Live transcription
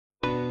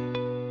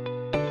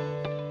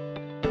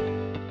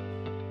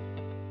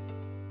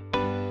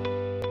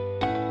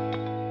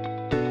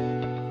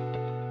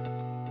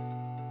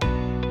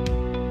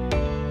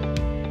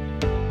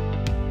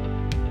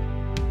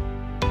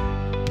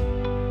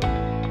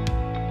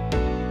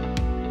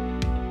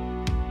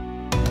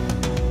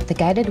The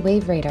guided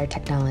wave radar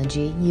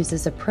technology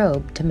uses a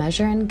probe to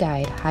measure and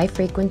guide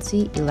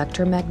high-frequency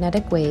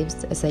electromagnetic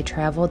waves as they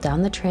travel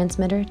down the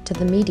transmitter to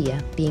the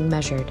media being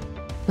measured.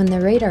 When the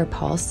radar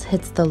pulse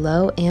hits the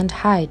low and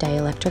high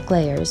dielectric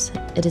layers,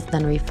 it is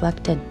then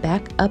reflected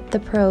back up the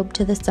probe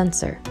to the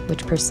sensor,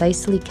 which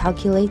precisely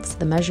calculates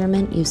the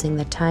measurement using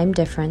the time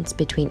difference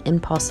between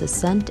impulses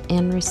sent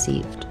and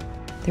received.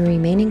 The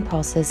remaining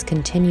pulses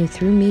continue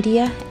through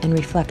media and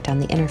reflect on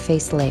the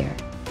interface layer.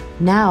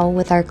 Now,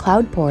 with our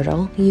cloud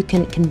portal, you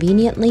can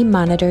conveniently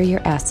monitor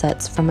your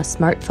assets from a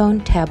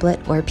smartphone, tablet,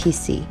 or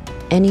PC,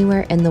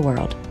 anywhere in the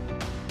world.